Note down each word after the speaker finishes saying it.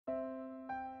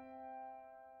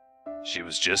She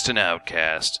was just an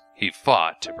outcast. He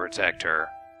fought to protect her.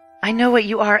 I know what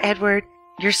you are, Edward.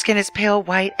 Your skin is pale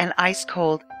white and ice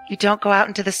cold. You don't go out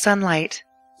into the sunlight.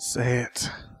 Say it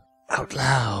out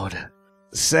loud.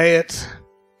 Say it.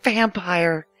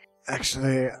 Vampire.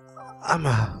 Actually, I'm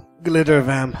a glitter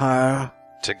vampire.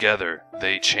 Together,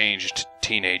 they changed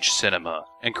teenage cinema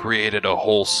and created a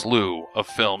whole slew of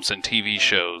films and TV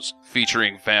shows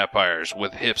featuring vampires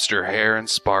with hipster hair and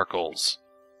sparkles.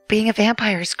 Being a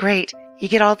vampire is great. You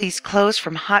get all these clothes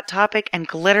from Hot Topic and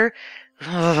glitter.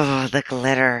 Oh, the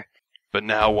glitter. But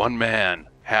now one man,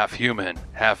 half human,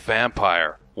 half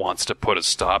vampire, wants to put a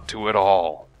stop to it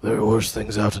all. There are worse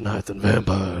things out tonight than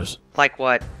vampires. Like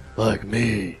what? Like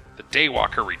me. The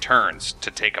Daywalker returns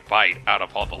to take a bite out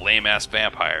of all the lame-ass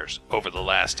vampires over the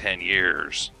last 10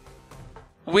 years.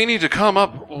 We need to come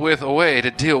up with a way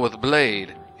to deal with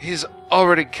Blade. He's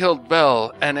already killed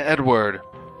Belle and Edward.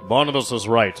 Barnabas is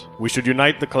right. We should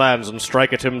unite the clans and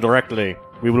strike at him directly.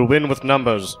 We will win with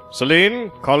numbers. Selene,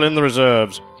 call in the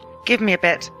reserves. Give me a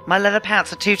bit. My leather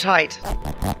pants are too tight.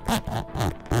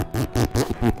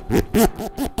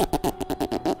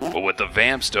 But what the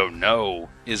vamps don't know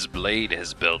is Blade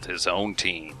has built his own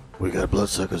team. We got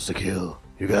bloodsuckers to kill.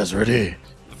 You guys ready?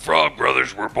 The Frog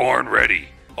Brothers were born ready,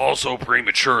 also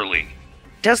prematurely.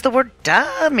 Does the word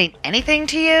duh mean anything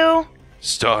to you?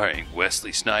 Starring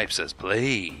Wesley Snipes as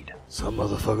Blade. Some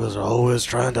motherfuckers are always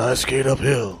trying to ice skate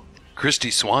uphill.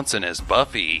 Christy Swanson as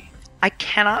Buffy. I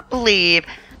cannot believe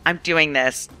I'm doing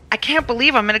this. I can't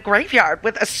believe I'm in a graveyard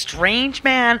with a strange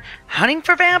man hunting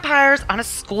for vampires on a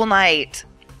school night.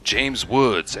 James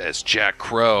Woods as Jack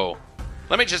Crow.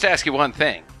 Let me just ask you one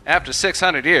thing. After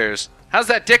 600 years, how's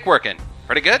that dick working?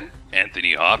 Pretty good?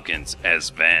 Anthony Hopkins as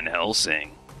Van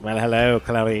Helsing. Well, hello,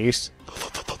 Clarice.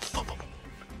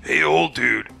 Hey, old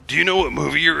dude, do you know what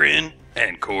movie you're in?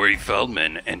 And Corey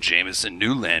Feldman and Jameson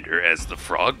Newlander as the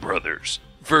Frog Brothers.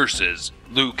 Versus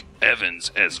Luke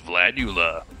Evans as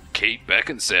Vladula, Kate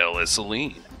Beckinsale as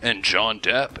Selene, and John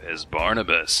Depp as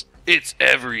Barnabas. It's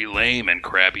every lame and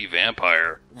crappy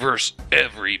vampire versus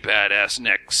every badass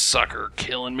neck sucker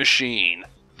killing machine.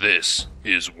 This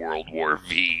is World War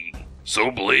V.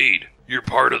 So Blade, you're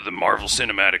part of the Marvel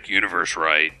Cinematic Universe,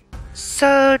 right?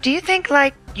 So, do you think,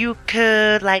 you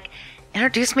could,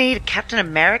 introduce me to Captain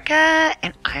America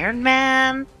and Iron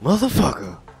Man?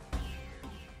 Motherfucker.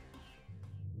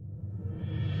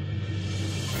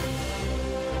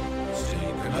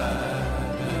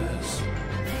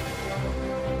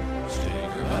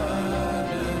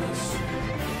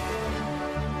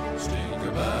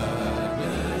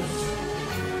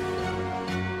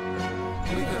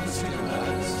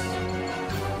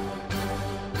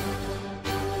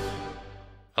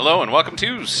 Hello and welcome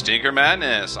to Stinker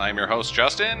Madness. I'm your host,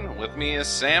 Justin. With me is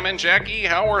Sam and Jackie.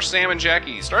 How are Sam and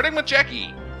Jackie? Starting with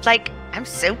Jackie. I'm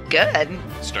so good.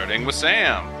 Starting with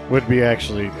Sam. Would be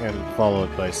actually, and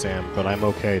followed by Sam, but I'm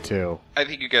okay too. I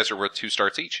think you guys are worth 2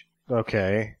 starts each.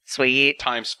 Okay. Sweet.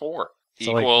 Times 4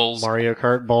 So equals like Mario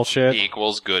Kart bullshit.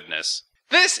 equals goodness.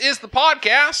 This is the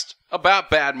podcast about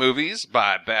bad movies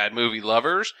by bad movie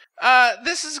lovers.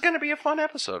 This is going to be a fun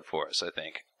episode for us, I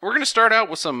think. We're going to start out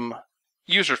with some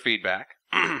user feedback.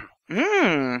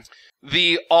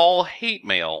 The all hate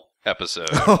mail episode.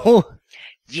 Oh,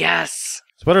 Yes.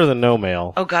 it's better than no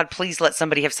mail. Oh, God, please let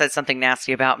somebody have said something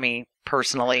nasty about me,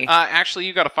 personally. Actually,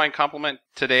 you got a fine compliment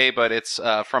today, but it's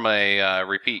from a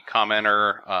repeat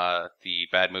commenter, the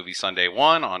Bad Movie Sunday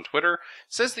 1 on Twitter.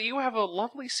 Says that you have a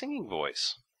lovely singing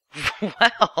voice.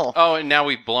 Well, Oh, and now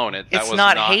we've blown it. That it's was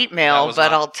not hate mail,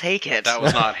 but I'll take it. That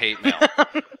was not hate mail.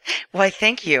 Why,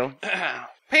 thank you.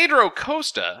 Pedro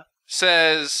Costa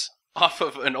says, off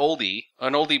of an oldie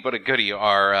but a goodie,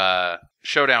 our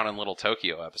Showdown in Little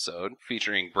Tokyo episode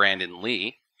featuring Brandon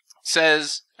Lee,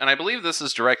 says, and I believe this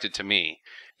is directed to me,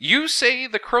 you say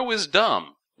the crow is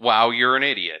dumb. Wow, you're an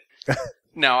idiot.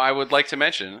 Now, I would like to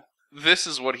mention, this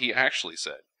is what he actually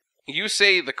said. You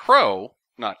say the crow,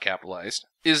 not capitalized,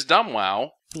 is dumb,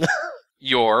 wow.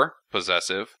 You're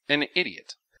possessive and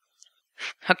idiot.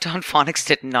 Don Phonics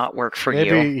did not work for Maybe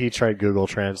you. he tried Google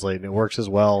Translate and it works as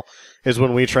well as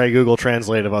when we try Google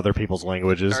Translate of other people's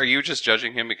languages. Are you just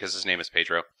judging him because his name is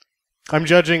Pedro? I'm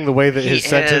judging the way that He his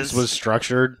sentence is. was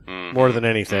structured more than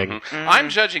anything. I'm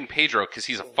judging Pedro because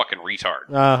he's a fucking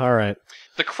retard. All right.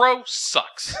 The Crow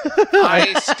sucks.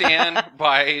 I stand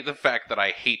by the fact that I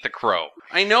hate The Crow.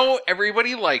 I know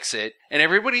everybody likes it, and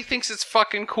everybody thinks it's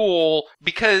fucking cool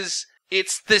because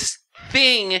it's this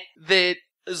thing that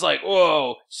is like,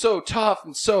 whoa, so tough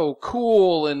and so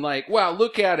cool, and like, wow,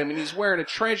 look at him, and he's wearing a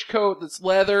trench coat that's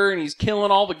leather, and he's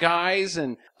killing all the guys,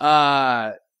 and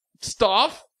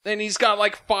stuff. and he's got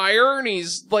like fire and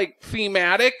he's like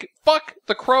thematic. Fuck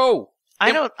The Crow.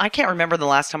 I can't remember the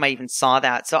last time I even saw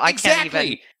that, so I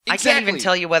can't even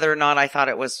tell you whether or not I thought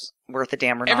it was worth a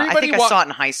damn or not. I think I saw it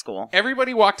in high school.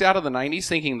 Everybody walked out of the 90s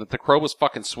thinking that The Crow was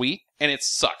fucking sweet, and it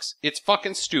sucks. It's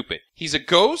fucking stupid. He's a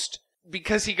ghost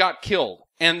because he got killed.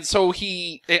 And so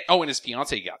and his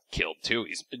fiance got killed too.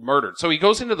 He's murdered. So he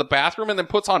goes into the bathroom and then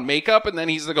puts on makeup, and then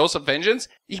he's the ghost of vengeance.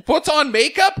 He puts on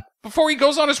makeup before he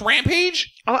goes on his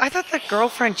rampage? Oh, I thought the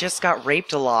girlfriend just got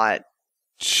raped a lot.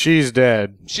 She's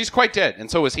dead. She's quite dead,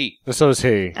 and so is he. And so is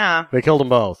he. They killed them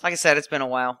both. Like I said, it's been a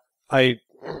while. I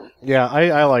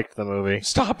liked the movie.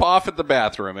 Stop off at the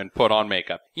bathroom and put on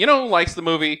makeup. You know who likes the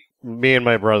movie? Me and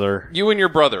my brother. You and your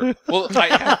brother. Well, I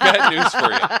have bad news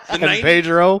for you. And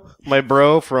Pedro, my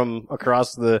bro from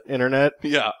across the internet.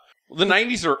 Yeah. The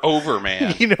 90s are over,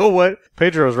 man. You know what?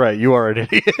 Pedro's right. You are an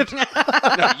idiot. No,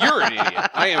 you're an idiot.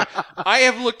 I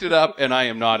have looked it up, and I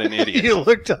am not an idiot. You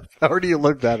looked up. How do you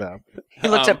look that up? He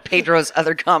looked up Pedro's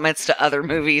other comments to other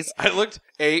movies. I looked,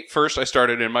 first I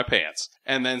started in my pants.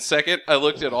 And then second, I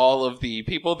looked at all of the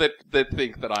people that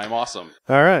think that I'm awesome.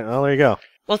 All right. Well, there you go.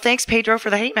 Well, thanks, Pedro, for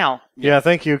the hate mail. Yeah,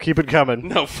 thank you. Keep it coming.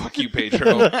 No, fuck you,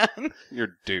 Pedro. You're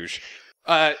a douche.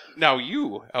 Now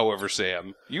you, however,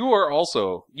 Sam, you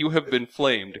have been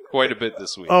flamed quite a bit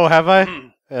this week. Oh, have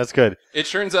I? That's good. It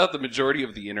turns out the majority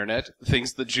of the internet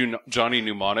thinks that Johnny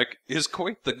Mnemonic is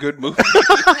quite the good movie.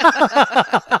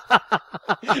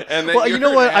 And then you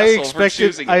know what? I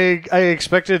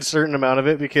expected a certain amount of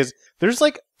it because there's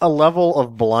like a level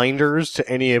of blinders to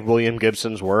any of William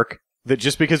Gibson's work that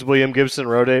just because William Gibson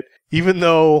wrote it, even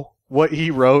though what he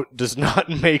wrote does not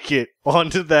make it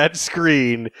onto that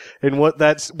screen, and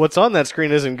what's on that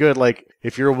screen isn't good. Like,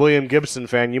 if you're a William Gibson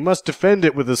fan, you must defend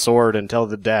it with a sword until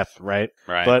the death, right?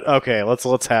 Right. But okay,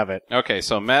 let's have it. Okay,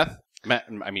 so Meth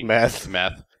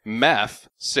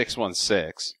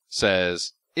 616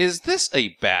 says, "Is this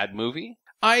a bad movie?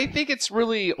 I think it's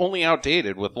really only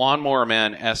outdated with Lawnmower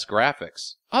Man-esque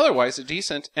graphics. Otherwise, a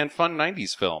decent and fun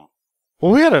 90s film."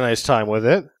 Well, we had a nice time with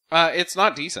it. It's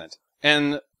not decent.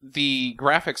 And the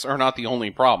graphics are not the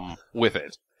only problem with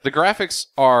it. The graphics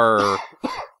are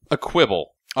a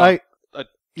quibble. The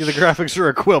graphics are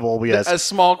a quibble, yes. A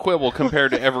small quibble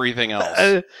compared to everything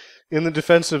else. In the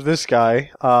defense of this guy,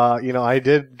 I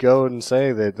did go and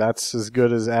say that that's as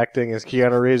good as acting as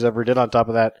Keanu Reeves ever did. On top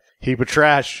of that heap of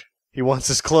trash. He wants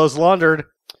his clothes laundered.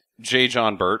 J.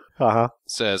 John Burt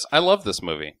says, "I love this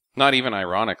movie. Not even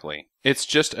ironically. It's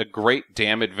just a great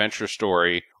damn adventure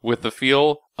story with the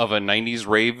feel of a 90s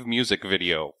rave music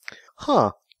video."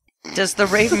 Huh. Does the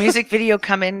rave music video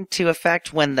come into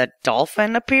effect when the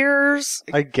dolphin appears?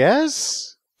 I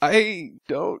guess. I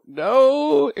don't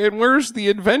know. And where's the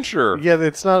adventure? Yeah,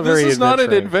 it's not very This is not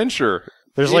an adventure.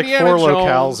 There's Indiana like 4 Jones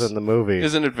locales in the movie.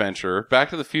 Is an adventure. Back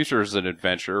to the Future is an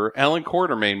adventure. Alan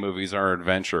Quartermain movies are an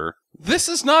adventure. This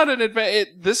is not an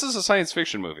adventure. This is a science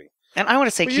fiction movie. And I want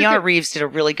to say Keanu Reeves did a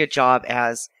really good job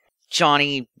as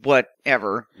Johnny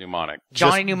whatever. Mnemonic.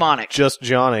 Johnny Mnemonic. Just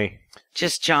Johnny.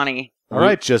 Just Johnny. All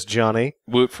right, just Johnny.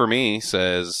 Woot for me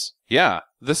says, "Yeah,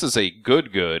 this is a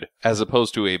good as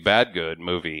opposed to a bad good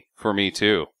movie for me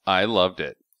too. I loved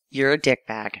it." You're a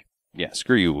dickbag. Yeah,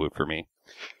 screw you, Woot for me.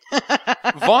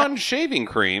 Vaughn Shaving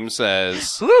Cream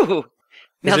says, "Ooh,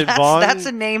 now Is it Vaughn? That's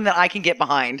a name that I can get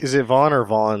behind." Is it Vaughn or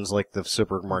Vaughn's, like the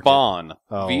supermarket? Vaughn,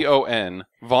 Oh. V-O-N,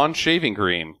 Vaughn Shaving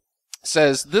Cream,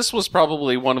 says, "This was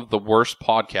probably one of the worst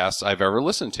podcasts I've ever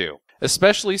listened to,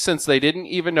 especially since they didn't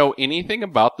even know anything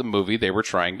about the movie they were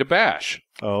trying to bash.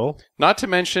 Oh. Not to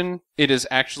mention, it is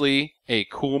actually a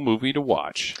cool movie to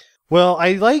watch." Well,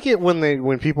 I like it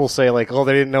when people say, like, oh,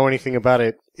 they didn't know anything about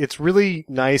it. It's really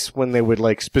nice when they would,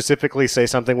 like, specifically say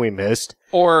something we missed.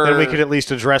 Or then we could at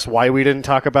least address why we didn't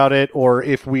talk about it. Or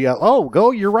if we,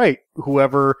 you're right.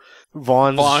 Whoever,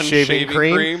 Vaughn's shaving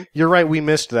cream, you're right, we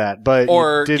missed that. But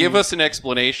or give us an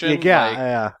explanation.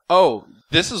 Yeah. Oh,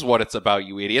 this is what it's about,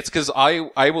 you idiots. Because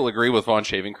I will agree with Vaughn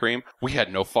Shaving Cream. We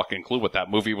had no fucking clue what that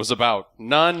movie was about.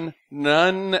 None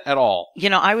at all. You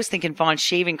know, I was thinking Vaughn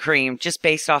Shaving Cream, just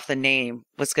based off the name,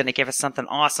 was going to give us something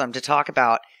awesome to talk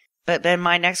about. But then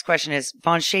my next question is,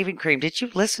 Vaughn Shaving Cream, did you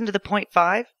listen to the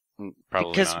 0.5?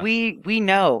 Probably because not. we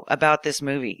know about this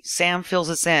movie. Sam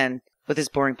fills us in with his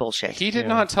boring bullshit. He did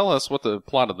not tell us what the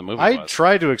plot of the movie I was.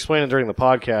 tried to explain it during the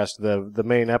podcast, the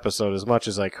main episode, as much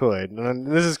as I could. And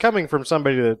this is coming from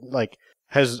somebody that, like,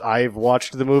 I've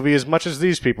watched the movie as much as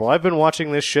these people. I've been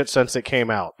watching this shit since it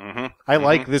came out. I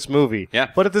like this movie.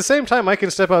 Yeah. But at the same time, I can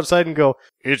step outside and go,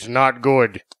 it's not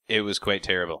good. It was quite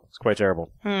terrible. It's quite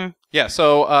terrible. Yeah,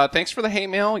 so thanks for the hate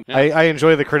mail. I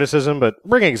enjoy the criticism, but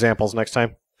bring examples next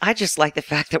time. I just like the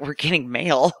fact that we're getting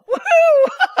mail.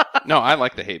 Woohoo! No, I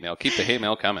like the hate mail. Keep the hate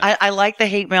mail coming. I like the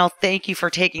hate mail. Thank you for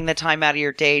taking the time out of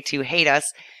your day to hate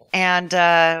us. And,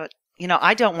 I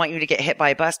don't want you to get hit by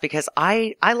a bus because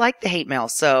I like the hate mail.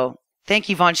 So thank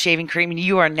you, Von Shaving Cream.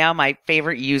 You are now my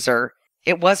favorite user.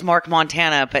 It was Mark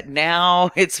Montana, but now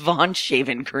it's Von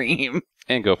Shaving Cream.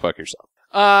 And go fuck yourself.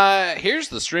 Here's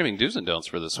the streaming do's and don'ts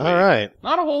for this week. All right.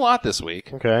 Not a whole lot this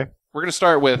week. Okay. We're going to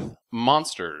start with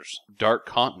Monsters, Dark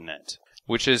Continent,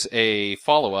 which is a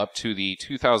follow-up to the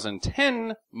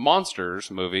 2010 Monsters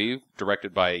movie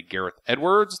directed by Gareth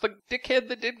Edwards, the dickhead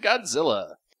that did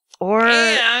Godzilla.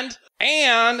 And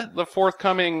the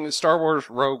forthcoming Star Wars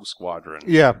Rogue Squadron.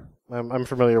 Yeah, I'm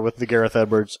familiar with the Gareth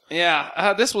Edwards.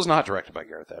 Yeah, this was not directed by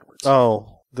Gareth Edwards.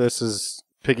 Oh, this is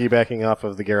piggybacking off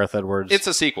of the Gareth Edwards. It's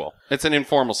a sequel. It's an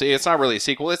informal sequel. It's not really a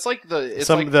sequel. It's like the...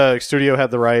 the studio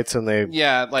had the rights and they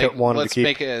wanted let's to keep...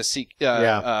 make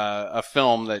a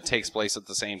film that takes place at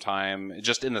the same time,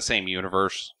 just in the same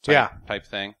universe type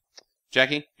thing.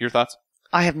 Jackie, your thoughts?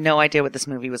 I have no idea what this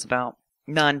movie was about.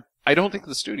 None. I don't think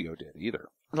the studio did either.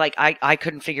 Like, I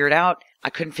couldn't figure it out.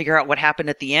 I couldn't figure out what happened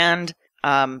at the end.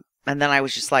 And then I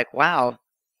was just like, wow,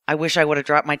 I wish I would have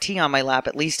dropped my tea on my lap.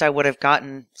 At least I would have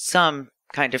gotten some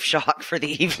kind of shock for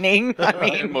the evening. I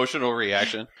mean, emotional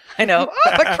reaction. I know.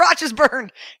 Oh, my crotch is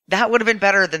burned. That would have been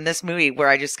better than this movie where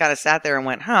I just kind of sat there and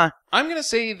went, huh. I'm going to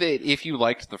say that if you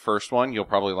liked the first one, you'll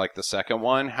probably like the second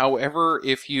one. However,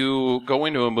 if you go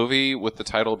into a movie with the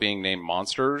title being named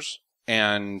Monsters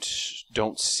and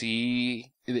don't see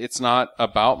it's not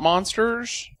about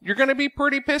monsters, you're going to be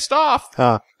pretty pissed off.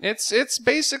 Huh. It's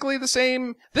basically the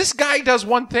same. This guy does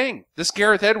one thing. This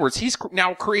Gareth Edwards, he's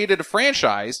now created a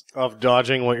franchise of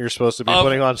dodging what you're supposed to be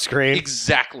putting on screen.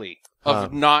 Exactly.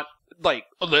 Of not like,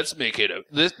 let's make it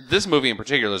this movie in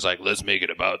particular is like, let's make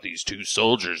it about these two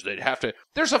soldiers that have to,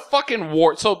 there's a fucking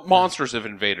war. So monsters have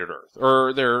invaded Earth,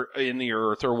 or they're in the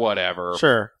Earth or whatever.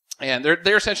 Sure. And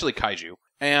they're essentially kaiju.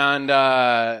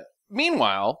 And,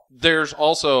 meanwhile, there's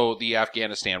also the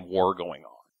Afghanistan war going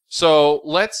on. So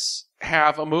let's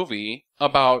have a movie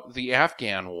about the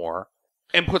Afghan war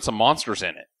and put some monsters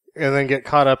in it. And then get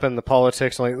caught up in the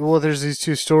politics like, well, there's these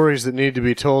two stories that need to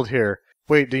be told here.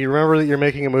 Wait, do you remember that you're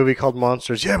making a movie called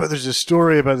Monsters? Yeah, but there's a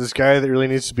story about this guy that really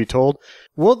needs to be told.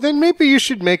 Well, then maybe you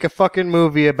should make a fucking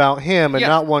movie about him and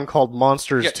not one called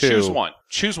Monsters 2. Choose one.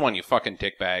 Choose one, you fucking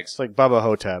dickbags. It's like Bubba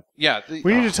Hotep. Yeah.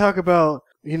 We need to talk about,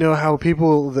 how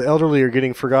the elderly are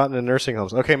getting forgotten in nursing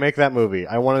homes. Okay, make that movie.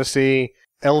 I want to see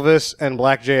Elvis and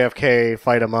Black JFK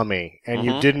fight a mummy. And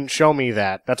you didn't show me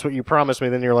that. That's what you promised me.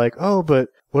 Then you're like, oh, but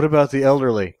what about the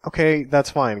elderly? Okay, that's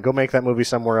fine. Go make that movie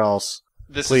somewhere else.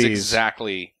 This Please. is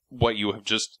exactly what you have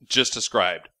just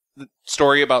described. The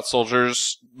story about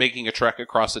soldiers making a trek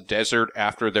across a desert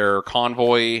after their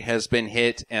convoy has been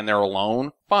hit and they're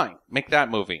alone. Fine, make that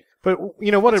movie. But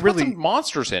what it really... Put some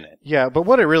monsters in it. Yeah, but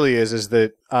what it really is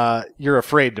that you're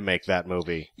afraid to make that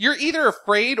movie. You're either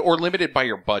afraid or limited by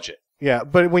your budget. Yeah,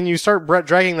 but when you start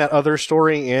dragging that other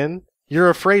story in, you're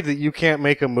afraid that you can't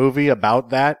make a movie about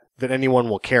that anyone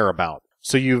will care about.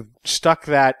 So you've stuck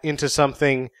that into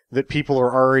something that people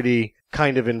are already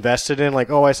kind of invested in.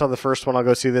 Like, oh, I saw the first one, I'll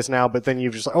go see this now. But then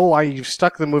you've just, you've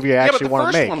stuck the movie I actually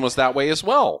want to make. Yeah, but the first one was that way as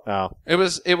well. Oh. It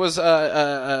was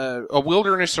a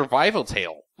wilderness survival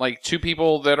tale. Like two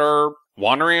people that are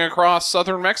wandering across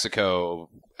southern Mexico.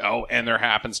 Oh, and there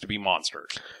happens to be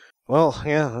monsters. Well,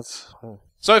 yeah, that's...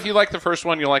 So if you like the first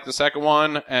one, you'll like the second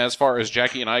one. As far as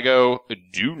Jackie and I go,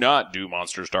 do not do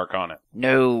Monsters Dark Continent.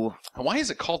 No. Why is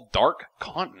it called Dark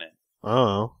Continent?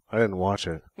 Oh, I didn't watch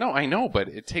it. No, I know, but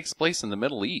it takes place in the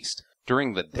Middle East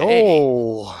during the day.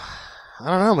 Oh, I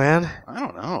don't know, man. I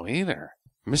don't know either.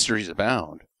 Mysteries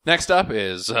abound. Next up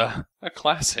is a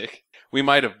classic. We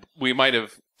might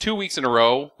have 2 weeks in a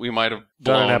row. We might have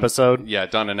done an episode. Yeah,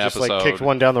 done an just episode. Like kicked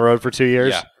one down the road for 2 years.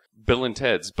 Yeah, Bill and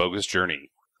Ted's Bogus Journey.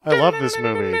 I love this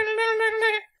movie.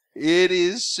 It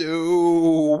is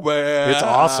so bad. It's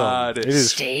awesome. It is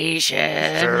Station.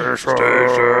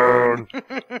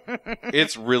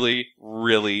 It's really,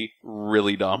 really,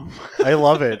 really dumb. I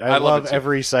love it. I love it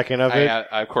every second of it.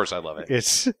 Of course I love it.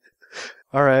 It's...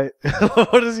 All right.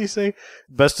 What does he say?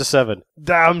 Best of 7.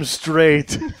 Damn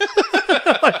straight.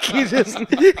 Like he just...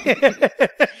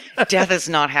 Death is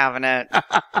not having it.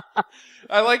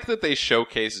 I like that they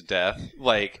showcase death.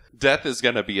 Like, death is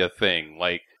going to be a thing.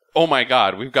 Like, oh my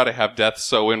god, we've got to have Death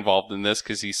so involved in this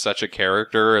because he's such a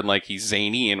character and like he's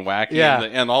zany and wacky,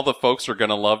 and all the folks are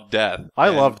gonna love Death. I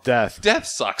love Death. Death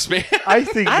sucks, man. I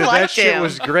think that shit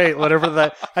was great. Whatever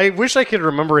that, I wish I could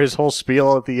remember his whole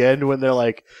spiel at the end when they're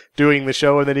like doing the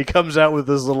show, and then he comes out with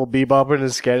this little bebop in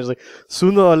his skin. He's like,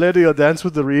 "Sooner or later you'll dance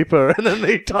with the Reaper," and then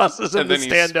they tosses him the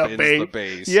stand-up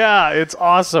bass. Yeah, it's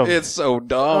awesome. It's so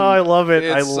dumb. Oh, I love it.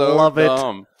 It's love it.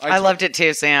 dumb. I loved it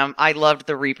too, Sam. I loved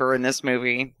the Reaper in this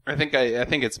movie. I think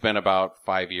it's been about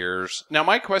 5 years. Now,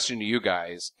 my question to you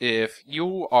guys, if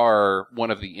you are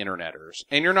one of the interneters,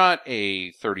 and you're not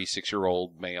a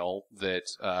 36-year-old male that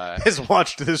has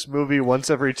watched this movie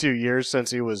once every 2 years since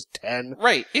he was 10.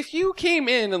 Right. If you came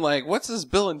in and like, what's this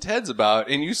Bill and Ted's about,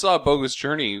 and you saw Bogus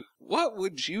Journey, what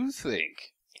would you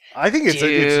think? I think it's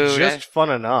just fun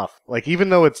enough. Like, even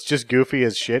though it's just goofy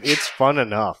as shit, it's fun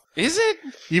enough. Is it?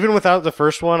 Even without the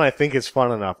first one, I think it's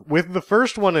fun enough. With the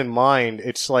first one in mind,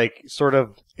 it's like,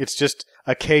 it's just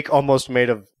a cake almost made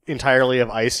of entirely of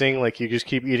icing. Like, you just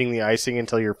keep eating the icing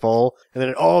until you're full. And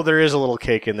then, there is a little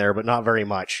cake in there, but not very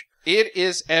much.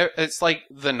 It's like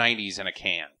the 90s in a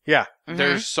can. Yeah. Mm-hmm.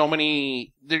 There's so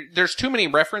many, there's too many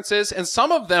references, and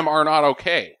some of them are not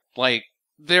okay. Like,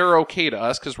 they're okay to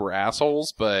us because we're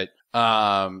assholes, but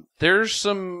there's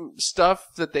some stuff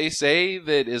that they say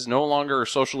that is no longer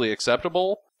socially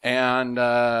acceptable, and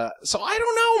so I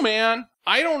don't know, man.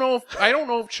 I don't know if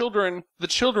the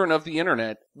children of the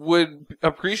internet would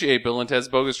appreciate Bill and Ted's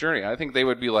Bogus Journey. I think they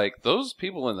would be like, those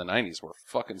people in the 90s were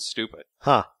fucking stupid.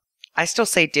 Huh. I still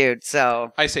say dude,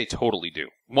 so I say totally do.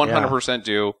 100%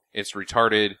 do. It's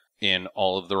retarded in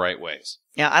all of the right ways.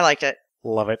 yeah, I liked it.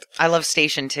 Love it. I love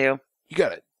Station too. You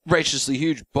got a righteously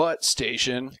huge butt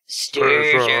station.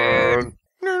 Station.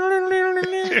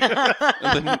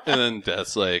 and then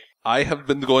Death's like, I have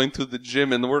been going to the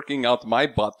gym and working out my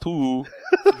butt too.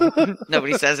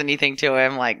 Nobody says anything to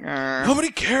him. Like,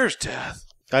 nobody cares, Death.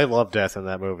 I love Death in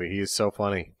that movie. He's so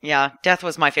funny. yeah, Death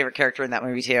was my favorite character in that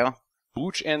movie too.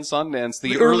 Booch and Sundance,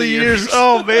 the early years.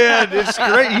 Oh man, it's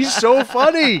great. He's so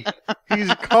funny.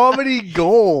 He's comedy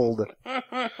gold.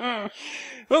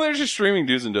 Well, there's your streaming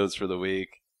do's and don'ts for the week.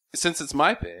 Since it's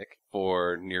my pick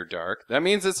for Near Dark, that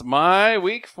means it's my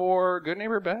week for Good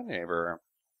Neighbor, Bad Neighbor.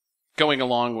 Going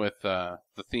along with the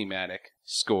thematic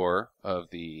score of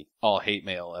the All Hate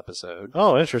Mail episode.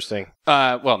 Oh, interesting.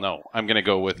 Well, no, I'm going to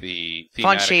go with the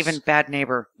thematic... Von Shaven, Bad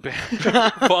Neighbor.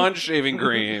 Von Shaving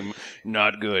Cream,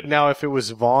 not good. Now, if it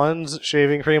was Vaughn's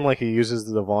shaving cream, like he uses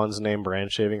the Vaughn's name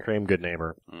brand shaving cream, Good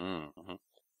Neighbor. Mm-hmm.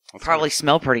 Probably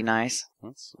smell pretty nice.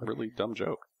 That's a really dumb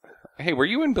joke. Hey, were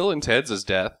you in Bill and Ted's as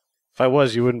Death? If I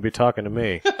was, you wouldn't be talking to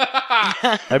me.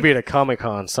 I'd be at a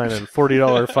Comic-Con signing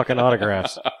 $40 fucking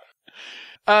autographs.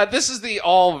 This is the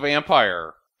all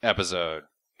vampire episode,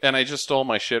 and I just stole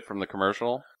my shit from the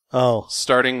commercial. Oh.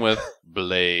 Starting with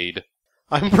Blade.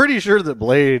 I'm pretty sure that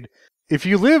Blade, if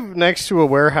you live next to a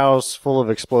warehouse full of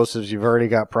explosives, you've already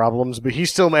got problems, but he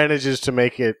still manages to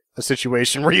make it a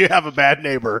situation where you have a bad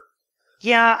neighbor.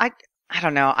 Yeah, I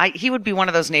don't know. He would be one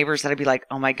of those neighbors that I'd be like,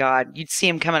 oh my God. You'd see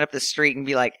him coming up the street and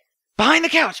be like, behind the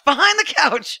couch,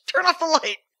 turn off the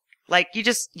light. Like,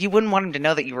 you wouldn't want him to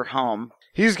know that you were home.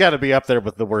 He's got to be up there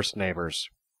with the worst neighbors.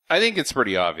 I think it's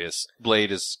pretty obvious.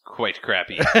 Blade is quite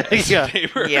crappy. Yeah.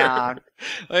 Yeah.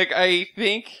 Like, I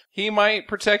think he might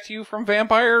protect you from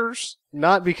vampires.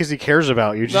 Not because he cares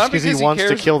about you, just because he wants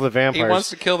to kill the vampires. He wants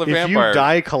to kill the vampires. If you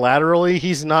die collaterally,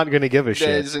 he's not going to give a shit.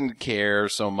 He doesn't care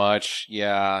so much.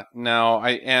 Yeah. No,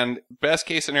 and best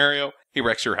case scenario, he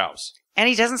wrecks your house. And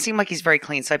he doesn't seem like he's very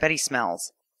clean, so I bet he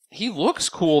smells. He looks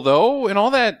cool, though, and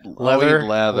all that leather.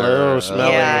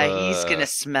 Smelling. Yeah, he's going to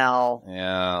smell.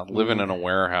 Yeah, living in a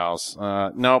warehouse.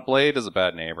 No, Blade is a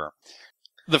bad neighbor.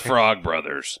 The Frog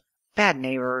Brothers. Bad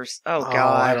neighbors. Oh,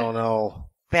 God. I don't know.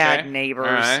 Bad neighbors.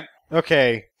 All right.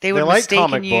 Okay. They would like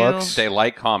comic books. They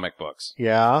like comic books.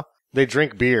 Yeah. They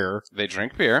drink beer. They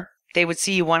drink beer. They would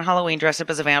see you one Halloween dressed up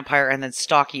as a vampire and then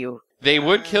stalk you. They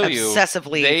would kill you.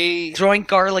 Obsessively. Throwing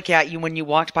garlic at you when you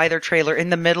walked by their trailer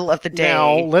in the middle of the day.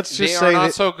 Now, let's just say they are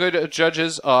not so good at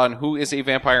judges on who is a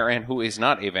vampire and who is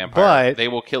not a vampire. But they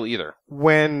will kill either.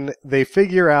 When they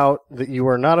figure out that you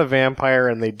are not a vampire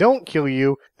and they don't kill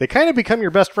you, they kind of become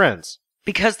your best friends.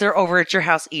 Because they're over at your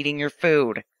house eating your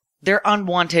food. They're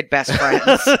unwanted best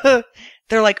friends.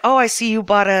 They're like, oh, I see you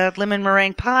bought a lemon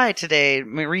meringue pie today,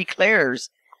 Marie Claire's.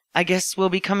 I guess we'll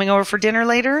be coming over for dinner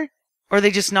later? Or they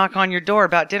just knock on your door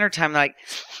about dinner time, like,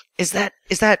 is that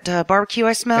barbecue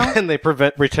I smell? And they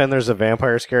pretend there's a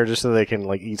vampire scare just so they can,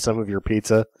 like, eat some of your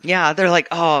pizza. Yeah, they're like,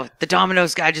 oh, the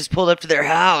Domino's guy just pulled up to their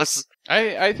house.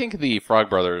 I think the Frog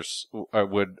Brothers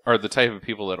are the type of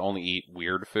people that only eat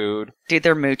weird food. Dude,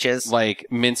 they're mooches. Like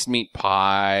mincemeat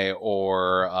pie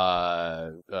or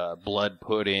blood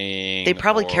pudding. They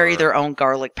probably carry their own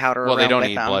garlic powder around with them. Well, they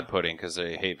don't eat blood pudding because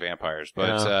they hate vampires.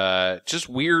 But just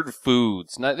weird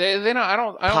foods. No, they don't. I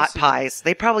don't. Pot pies.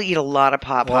 They probably eat a lot of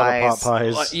pot pies. A lot of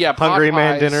pot pies. Yeah, Hungry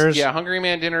man dinners. Yeah, hungry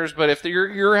man dinners. But if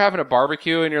you're having a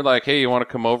barbecue and you're like, hey, you want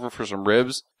to come over for some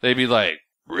ribs? They'd be like,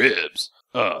 ribs.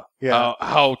 Yeah.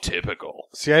 How typical.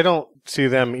 See, I don't see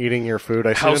them eating your food.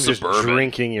 I see them just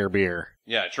drinking your beer.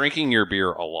 Yeah, drinking your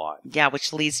beer a lot. Yeah,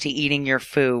 which leads to eating your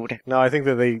food. No, I think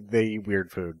that they eat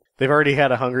weird food. They've already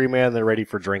had a hungry man. They're ready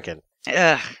for drinking.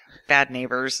 Ugh, bad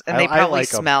neighbors. And they probably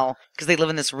smell because they live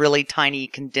in this really tiny,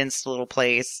 condensed little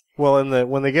place. Well,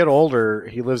 when they get older,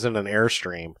 he lives in an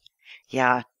Airstream.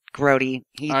 Yeah. Grody.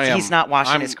 He's not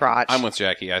washing his crotch. I'm with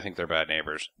Jackie. I think they're bad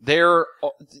neighbors. They're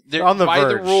on the by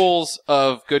verge. The rules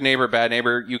of good neighbor, bad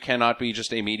neighbor. You cannot be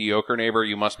just a mediocre neighbor.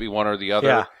 You must be one or the other.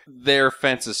 Yeah. Their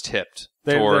fence is tipped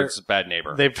towards bad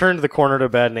neighbor. They've turned the corner to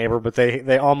bad neighbor, but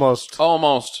they almost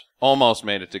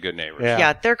made it to good neighbors.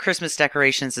 Yeah, their Christmas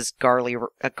decorations is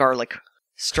garlic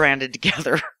stranded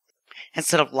together.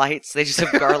 Instead of lights, they just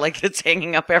have garlic that's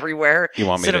hanging up everywhere. You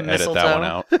want me to edit mistletoe. that one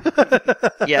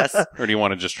out? Yes. Or do you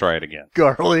want to just try it again?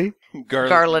 Garland.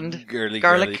 Garland.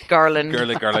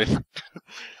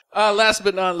 Last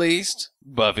but not least,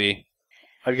 Buffy.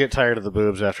 I'd get tired of the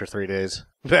boobs after 3 days.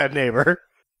 Bad neighbor.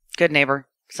 Good neighbor.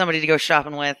 Somebody to go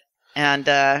shopping with and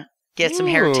get some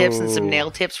hair tips and some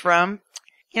nail tips from.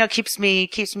 You know, keeps me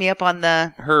up on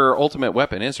the... Her ultimate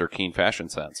weapon is her keen fashion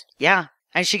sense. Yeah.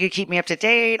 And she could keep me up to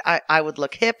date. I would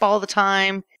look hip all the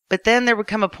time. But then there would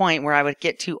come a point where I would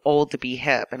get too old to be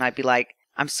hip. And I'd be like,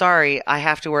 I'm sorry, I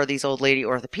have to wear these old lady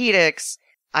orthopedics.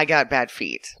 I got bad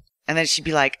feet. And then she'd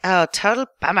be like, oh, total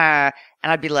bummer.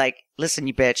 And I'd be like, listen,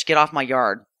 you bitch, get off my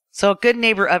yard. So a good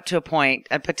neighbor up to a point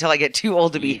until I get too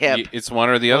old to be hip. It's one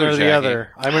or the other, One or the Jackie.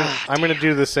 other. I'm going to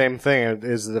do the same thing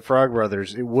as the Frog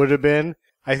Brothers. It would have been.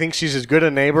 I think she's as good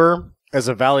a neighbor as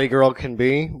a Valley Girl can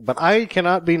be, but I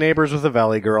cannot be neighbors with a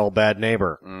Valley Girl, bad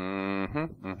neighbor.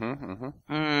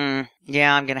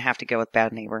 Yeah, I'm going to have to go with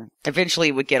bad neighbor. Eventually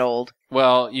it would get old.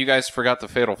 Well, you guys forgot the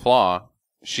fatal flaw.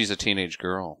 She's a teenage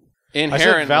girl.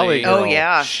 Inherently, Valley Girl. Oh,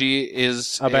 yeah. She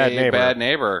is a bad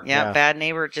neighbor. Yeah, bad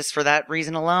neighbor just for that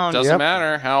reason alone. Doesn't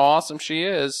matter how awesome she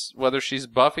is, whether she's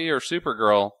Buffy or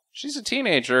Supergirl. She's a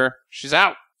teenager. She's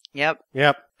out. Yep.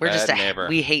 We're Bad neighbor.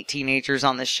 We hate teenagers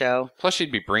on this show. Plus,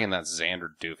 she'd be bringing that Xander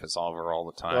doofus over all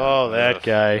the time. Oh, that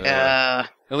guy.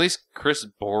 At least Chris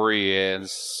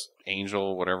Boreanaz,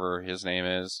 Angel, whatever his name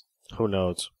is. Who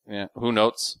knows? Yeah, who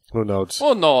knows? Who knows?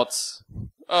 Who knows?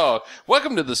 Oh,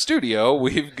 welcome to the studio.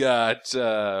 We've got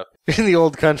in the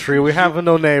old country, we have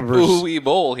no neighbors. Ooey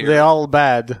Bowl here. They all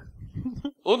bad.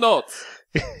 Who knows?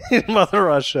 In Mother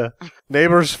Russia,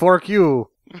 neighbors fork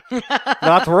you,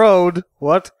 not road.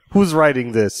 What? Who's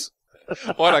writing this?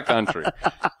 What a country.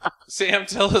 Sam,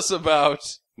 tell us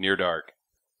about Near Dark.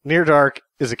 Near Dark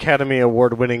is Academy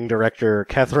Award-winning director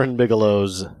Catherine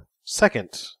Bigelow's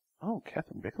second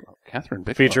Catherine Bigelow.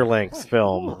 feature-length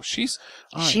film. Oh,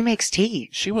 she makes tea.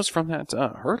 She was from that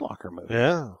Hurt Locker movie.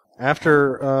 Yeah.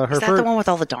 After her Is that the one with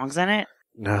all the dongs in it?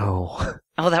 No.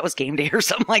 Oh, that was Game Day or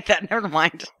something like that. Never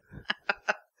mind.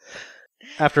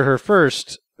 After her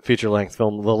first feature-length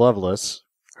film, The Loveless,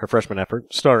 her freshman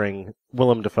effort, starring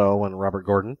Willem Dafoe and Robert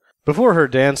Gordon. Before her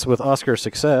dance with Oscar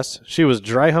success, she was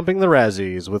dry-humping the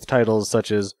Razzies with titles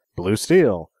such as Blue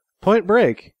Steel, Point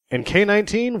Break, and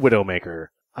K-19 Widowmaker.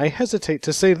 I hesitate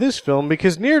to say this film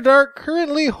because Near Dark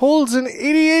currently holds an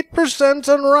 88%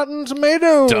 on Rotten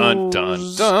Tomatoes. Dun,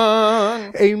 dun,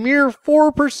 dun. A mere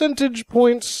 4 percentage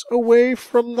points away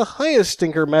from the highest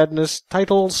Stinker Madness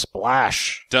title,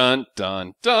 Splash. Dun, dun,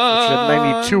 Which dun.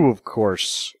 at 92, of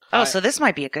course. Oh, so this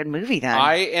might be a good movie then.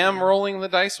 I am rolling the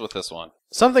dice with this one.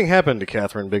 Something happened to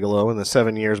Catherine Bigelow in the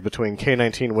 7 years between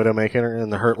K-19 Widowmaker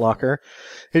and The Hurt Locker.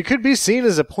 It could be seen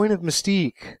as a point of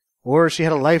mystique. Or she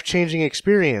had a life-changing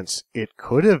experience. It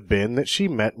could have been that she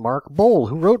met Mark Bowl,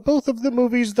 who wrote both of the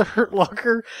movies The Hurt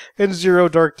Locker and Zero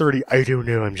Dark 30. I don't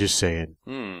know, I'm just saying.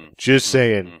 Just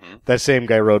saying. Mm-hmm. That same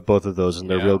guy wrote both of those, and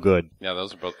they're real good. Yeah,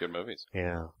 those are both good movies.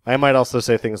 Yeah. I might also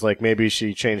say things like maybe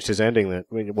she changed his ending. It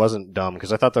wasn't dumb,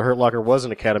 because I thought The Hurt Locker was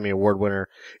an Academy Award winner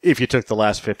if you took the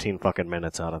last 15 fucking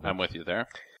minutes out of it. I'm with you there.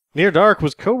 Near Dark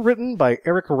was co-written by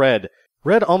Eric Red.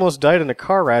 Red almost died in a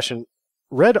car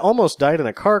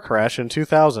crash in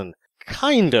 2000.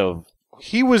 Kind of.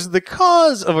 He was the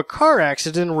cause of a car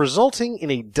accident resulting in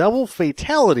a double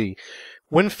fatality.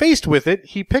 When faced with it,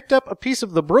 he picked up a piece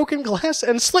of the broken glass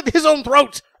and slit his own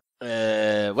throat.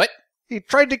 What? He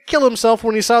tried to kill himself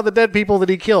when he saw the dead people that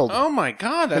he killed. Oh my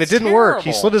god, that's and it didn't terrible. work.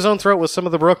 He slit his own throat with some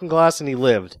of the broken glass and he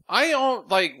lived.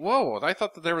 Whoa, I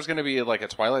thought that there was going to be like a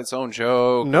Twilight Zone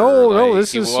joke. No,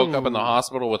 he woke up in the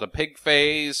hospital with a pig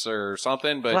face or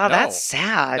something, but wow, no. that's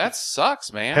sad. That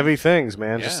sucks, man. Heavy things,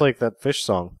 man. Yeah. Just like that Fish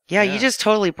song. Yeah, you just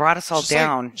totally brought us all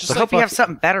down. just I hope like you have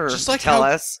something better just to like tell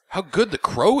us. How good The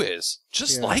Crow is.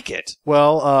 Just like it.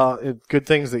 Well, good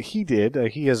things that he did.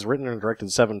 He has written and directed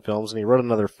 7 films, and he wrote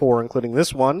another 4, including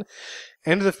this one,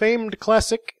 and the famed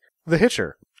classic, The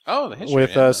Hitcher. Oh, The Hitcher,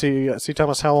 with C.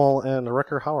 Thomas Howell and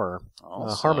Rutger Hauer.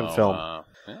 Harmon film.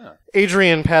 Yeah.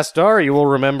 Adrian Pasdar, you will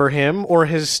remember him, or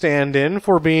his stand-in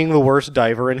for being the worst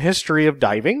diver in history of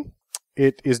diving.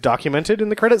 It is documented in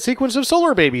the credit sequence of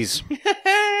Solar Babies.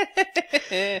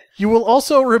 You will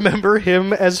also remember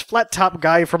him as Flat Top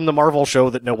Guy from the Marvel show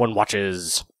that no one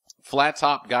watches. Flat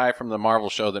top guy from the Marvel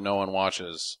show that no one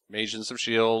watches. Agents of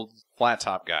S.H.I.E.L.D., flat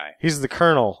top guy. He's the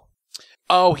Colonel.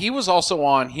 Oh, he was also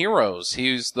on Heroes.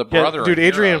 He's the brother dude, of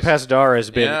Adrian Heroes. Pasdar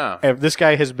has been... This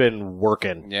guy has been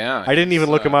working. Yeah. I didn't even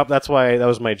look him up. That's why that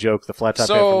was my joke, the Flat Top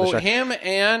Guy from the show. Him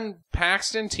and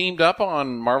Paxton teamed up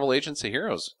on Marvel Agents of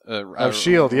Heroes. Of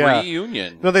S.H.I.E.L.D., yeah.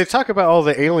 Reunion. No, they talk about all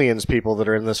the aliens people that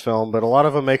are in this film, but a lot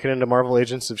of them make it into Marvel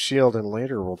Agents of S.H.I.E.L.D., and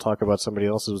later we'll talk about somebody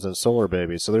else who was in Solar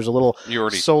Babies. So there's a little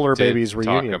Solar Babies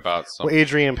reunion. Talk about well,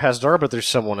 Adrian Pasdar, but there's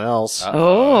someone else.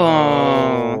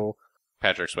 Oh.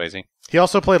 Patrick Swayze. He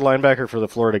also played linebacker for the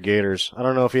Florida Gators. I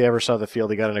don't know if he ever saw the field.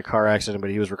 He got in a car accident,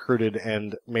 but he was recruited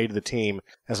and made the team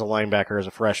as a linebacker as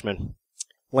a freshman.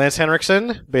 Lance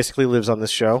Henriksen basically lives on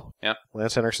this show. Yeah.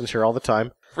 Lance Henriksen's here all the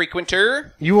time.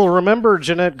 Frequenter. You will remember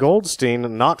Jeanette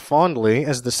Goldstein not fondly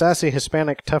as the sassy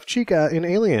Hispanic tough chica in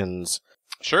Aliens.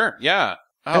 Sure, yeah.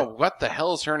 Oh, what the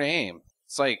hell is her name?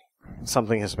 It's like...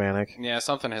 Something Hispanic. Yeah,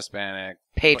 something Hispanic.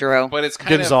 Pedro. But it's kind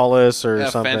Gonzalez of or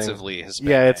something. offensively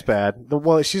Hispanic. Yeah, it's bad.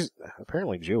 Well, she's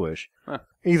apparently Jewish. Huh.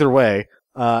 Either way,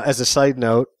 as a side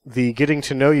note, the getting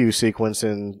to know you sequence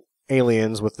in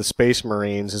Aliens with the Space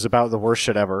Marines is about the worst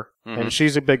shit ever. Mm-hmm. And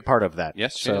she's a big part of that.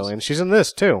 Yes, she is. And she's in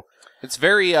this, too. It's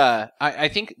very, I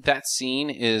think that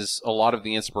scene is a lot of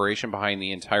the inspiration behind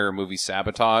the entire movie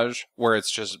Sabotage, where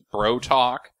it's just bro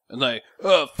talk. And like,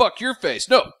 fuck your face.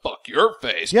 No, fuck your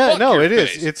face. Yeah, fuck no, your it is.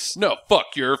 face. It's no,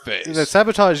 fuck your face. The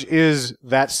Sabotage is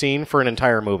that scene for an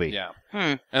entire movie. Yeah.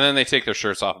 And then they take their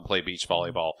shirts off and play beach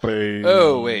volleyball. Boom.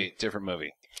 Oh, wait, different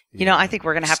movie. You know, I think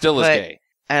we're going to have Still to is put gay.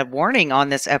 a warning on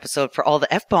this episode for all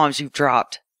the F-bombs you've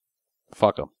dropped.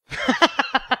 Fuck them.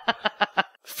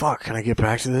 Fuck, can I get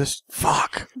back to this?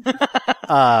 Fuck.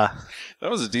 That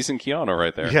was a decent Keanu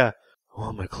right there. Yeah. I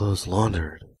want my clothes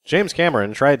laundered. James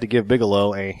Cameron tried to give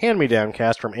Bigelow a hand-me-down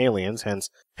cast from Aliens, hence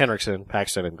Henriksen,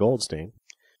 Paxton, and Goldstein.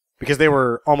 Because they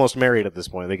were almost married at this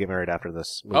point. They get married after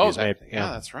this movie is made.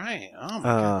 Yeah, that's right. Oh, my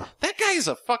God. That guy is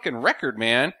a fucking record,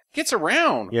 man. Gets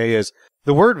around. Yeah, he is.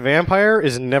 The word vampire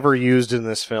is never used in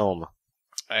this film.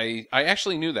 I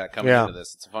actually knew that coming into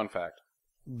this. It's a fun fact.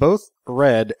 Both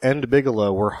Red and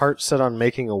Bigelow were heart set on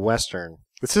making a Western.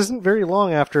 This isn't very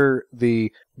long after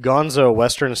the Gonzo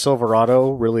Western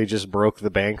Silverado really just broke the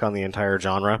bank on the entire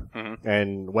genre,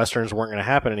 and Westerns weren't going to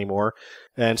happen anymore.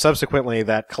 And subsequently,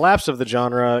 that collapse of the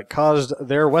genre caused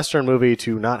their Western movie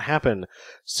to not happen.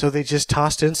 So they just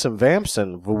tossed in some vamps,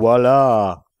 and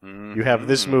voila! You have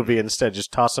this movie instead.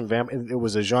 Just toss some It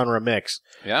was a genre mix.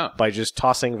 Yeah. By just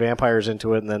tossing vampires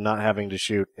into it and then not having to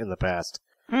shoot in the past.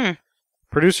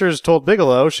 Producers told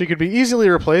Bigelow she could be easily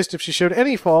replaced if she showed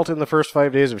any fault in the first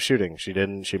 5 days of shooting. She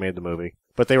didn't. She made the movie.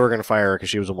 But they were going to fire her because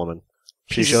she was a woman.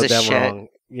 She showed them wrong.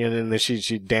 Yeah, and then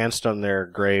she danced on their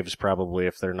graves, probably,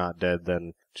 if they're not dead,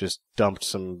 then just dumped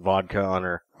some vodka on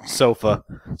her sofa.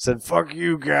 Said, fuck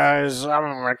you guys, I'm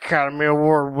an Academy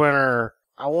Award winner.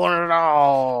 I want it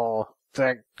all.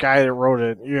 That guy that wrote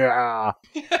it, yeah.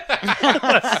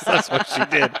 That's what she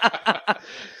did.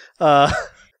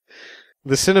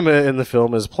 The cinema in the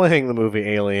film is playing the movie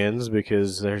Aliens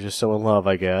because they're just so in love,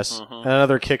 I guess.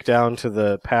 Another kick down to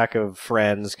the pack of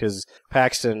friends because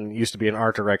Paxton used to be an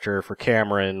art director for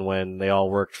Cameron when they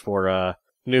all worked for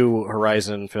New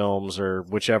Horizon Films or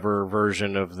whichever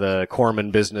version of the Corman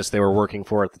business they were working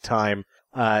for at the time.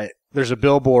 There's a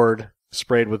billboard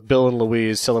sprayed with Bill and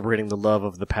Louise celebrating the love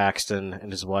of the Paxton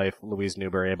and his wife, Louise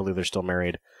Newberry. I believe they're still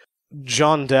married.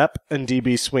 John Depp and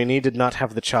D.B. Sweeney did not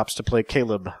have the chops to play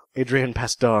Caleb. Adrian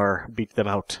Pasdar beat them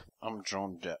out. I'm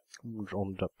John Depp.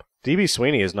 John Depp. D.B.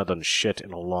 Sweeney has not done shit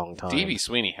in a long time. D.B.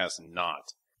 Sweeney has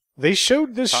not. They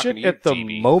showed this Talking shit to you, at the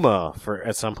DB. MoMA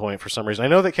at some point for some reason. I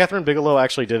know that Catherine Bigelow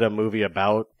actually did a movie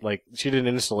about, she did an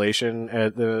installation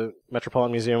at the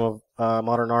Metropolitan Museum of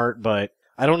Modern Art, but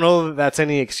I don't know that that's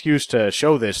any excuse to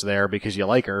show this there because you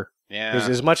like her. Yeah. Because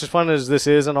as much as fun as this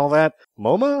is and all that,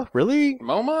 MoMA? Really?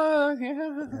 MoMA?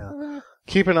 Yeah.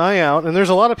 Keep an eye out. And there's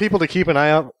a lot of people to keep an eye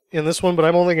out in this one, but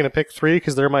I'm only going to pick 3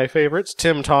 because they're my favorites.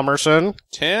 Tim Thomerson.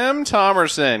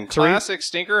 Classic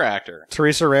stinker actor.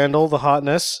 Teresa Randall, the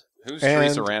hotness. Who's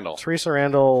Teresa Randall? Teresa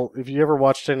Randall, if you ever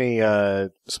watched any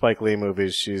Spike Lee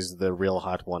movies, she's the real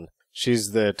hot one.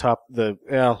 She's the top,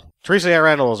 Teresa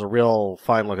Randall is a real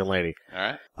fine-looking lady.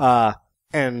 All right.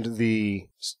 And the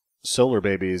Solar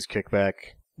Babies kickback,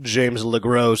 James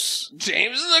LaGrosse.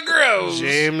 James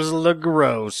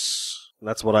LaGrosse.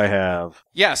 That's what I have.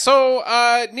 Yeah, so,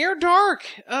 Near Dark,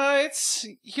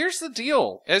 here's the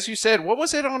deal. As you said, what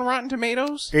was it on Rotten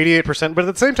Tomatoes? 88%, but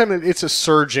at the same time, it's a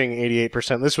surging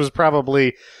 88%. This was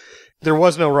probably, there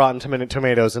was no Rotten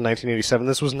Tomatoes in 1987.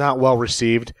 This was not well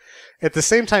received. At the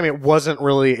same time, it wasn't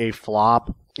really a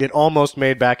flop. It almost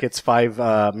made back its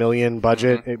 $5 million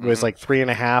budget. It was like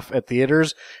 3.5 at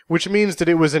theaters, which means that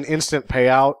it was an instant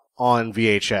payout on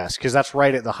VHS, because that's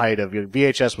right at the height of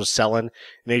VHS was selling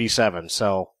in 87,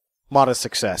 so modest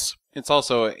success. It's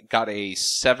also got a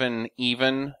 7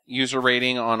 even user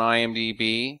rating on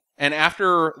IMDb. And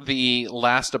after the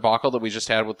last debacle that we just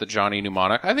had with the Johnny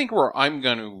Mnemonic, I think I'm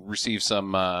going to receive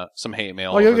some hate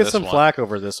mail. Oh, you'll get some flack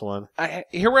over this one.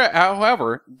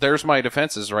 However, there's my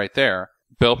defenses right there.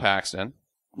 Bill Paxton,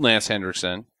 Lance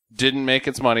Henriksen, didn't make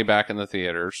its money back in the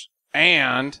theaters.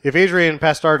 And if Adrian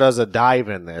Pasdar does a dive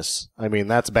in this, I mean,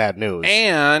 that's bad news.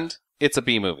 And it's a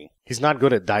B movie. He's not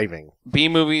good at diving. B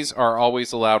movies are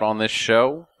always allowed on this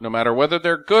show, no matter whether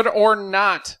they're good or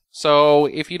not. So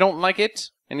if you don't like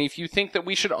it, and if you think that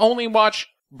we should only watch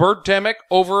Birdemic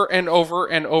over and over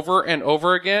and over and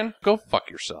over again, go fuck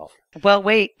yourself. Well,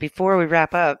 wait, before we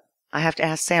wrap up, I have to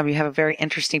ask Sam, you have a very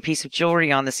interesting piece of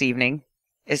jewelry on this evening.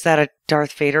 Is that a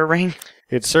Darth Vader ring?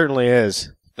 It certainly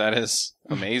is. That is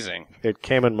amazing. It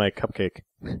came in my cupcake.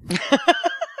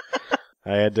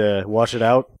 I had to wash it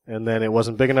out, and then it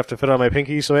wasn't big enough to fit on my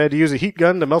pinky, so I had to use a heat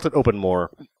gun to melt it open more.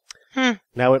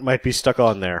 Now it might be stuck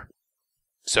on there.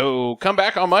 So come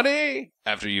back on Monday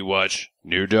after you watch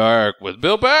Near Dark with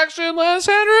Bill Paxton, Lance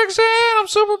Henriksen. I'm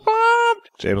super pumped.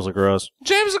 James LaGrosse.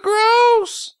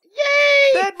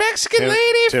 Yay! That Mexican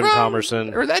lady Tim from...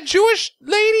 Thomerson. Or that Jewish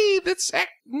lady that's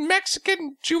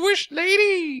Mexican Jewish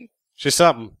lady. She's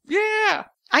something. Yeah.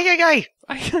 Ay, ay,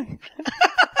 ay.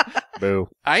 Boo.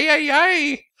 Ay, ay,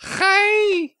 ay.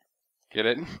 Hi. Get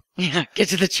it? Yeah, get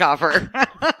to the chopper.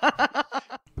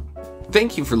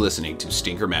 Thank you for listening to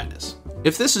Stinker Madness.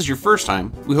 If this is your first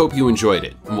time, we hope you enjoyed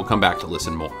it and will come back to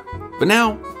listen more. But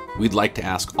now, we'd like to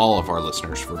ask all of our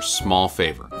listeners for a small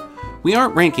favor. We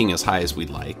aren't ranking as high as we'd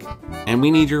like, and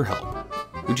we need your help.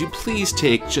 Would you please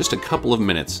take just a couple of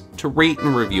minutes to rate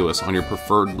and review us on your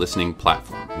preferred listening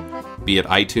platform, be it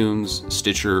iTunes,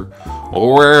 Stitcher,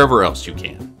 or wherever else you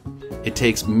can. It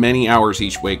takes many hours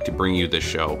each week to bring you this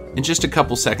show, and just a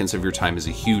couple seconds of your time is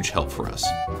a huge help for us.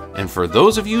 And for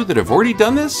those of you that have already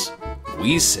done this,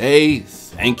 we say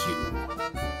thank you.